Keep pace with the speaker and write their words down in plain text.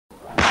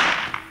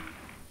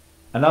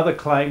Another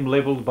claim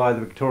levelled by the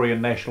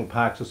Victorian National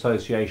Parks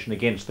Association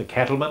against the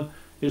cattlemen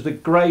is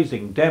that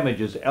grazing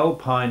damages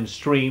alpine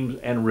streams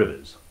and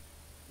rivers.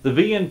 The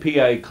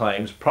VNPA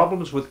claims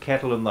problems with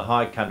cattle in the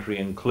high country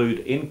include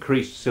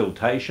increased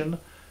siltation,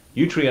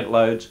 nutrient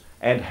loads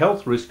and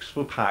health risks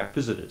for park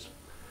visitors.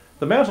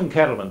 The mountain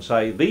cattlemen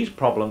say these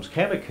problems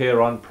can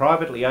occur on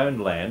privately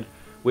owned land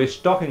where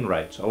stocking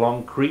rates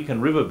along creek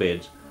and river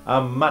beds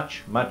are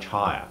much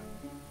higher.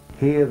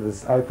 Here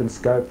there's open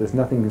scope, there's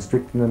nothing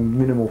constricting them,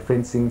 minimal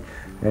fencing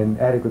and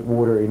adequate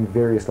water in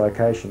various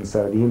locations,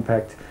 so the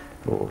impact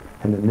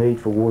and the need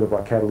for water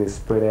by cattle is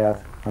spread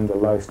out under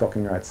low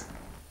stocking rates.